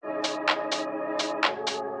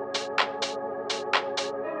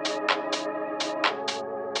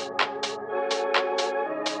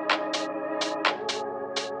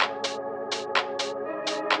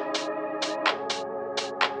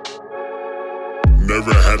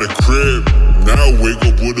Never had a crib, now I wake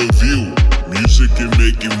up with a view. Music and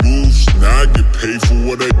making moves, now I get paid for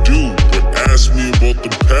what I do. But ask me about the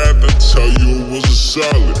path, I tell you it wasn't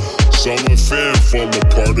solid. Saw my fan fall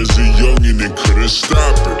apart as a youngin' and couldn't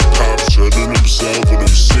stop it. Pops hurting himself with them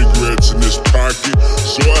cigarettes in his pocket,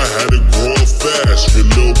 so I had to grow up fast for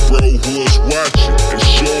little bro who was watching and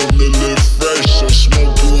show him to live fresh, so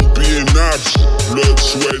smoking would be an option. Blood,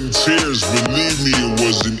 sweat, and tears, believe me it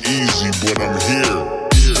wasn't easy, but I'm here.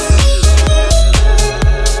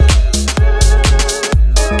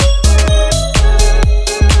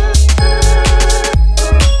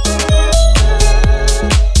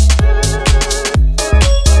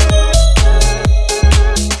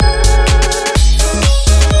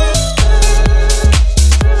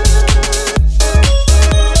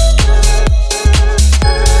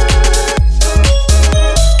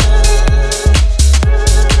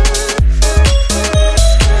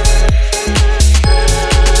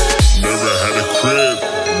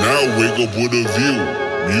 With a view,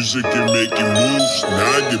 music and making moves,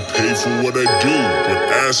 now I get paid for what I do. But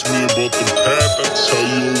ask me about the path, I tell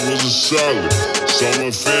you it wasn't solid. Saw my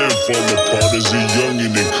fan fall apart as a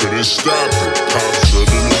youngin' and couldn't stop it. Pops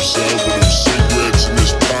hurting himself with them cigarettes in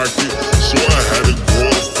his pocket, so I had to grow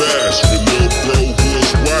up fast for little bro who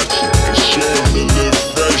was watching and show him to live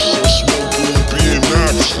fresh, so smoking would be an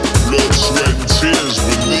option. Blood, sweat, and tears,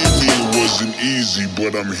 believe me it wasn't easy,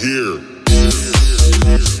 but I'm here.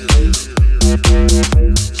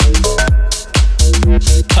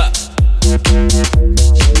 Ha.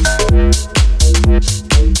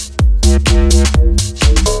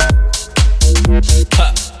 Ha.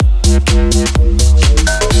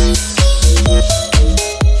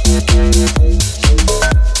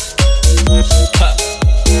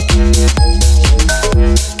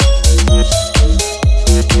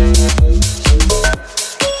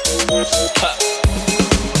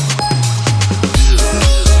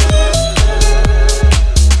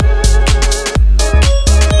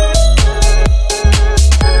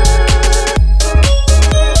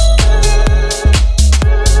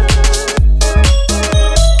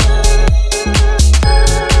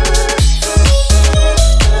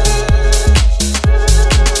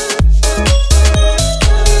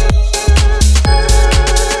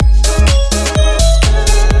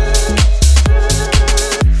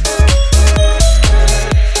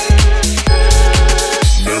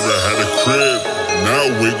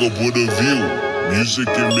 Wake up with a view, music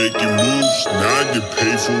and making moves, now I get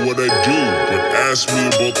paid for what I do. But ask me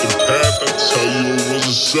about the path, I tell you it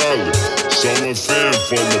wasn't solid. Saw my fan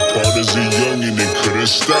fall apart as a youngin' and couldn't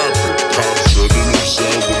stop it. Pops hurting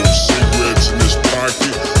himself with them cigarettes in his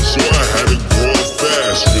pocket, so I had to grow up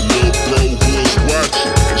fast for little bro who was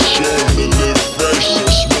watching and show him to live fresh, so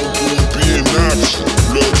smoking would be an option.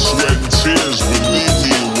 Blood, sweat, and tears, believe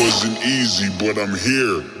me it wasn't easy, but I'm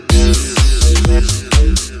here.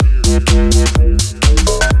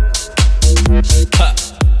 Ha.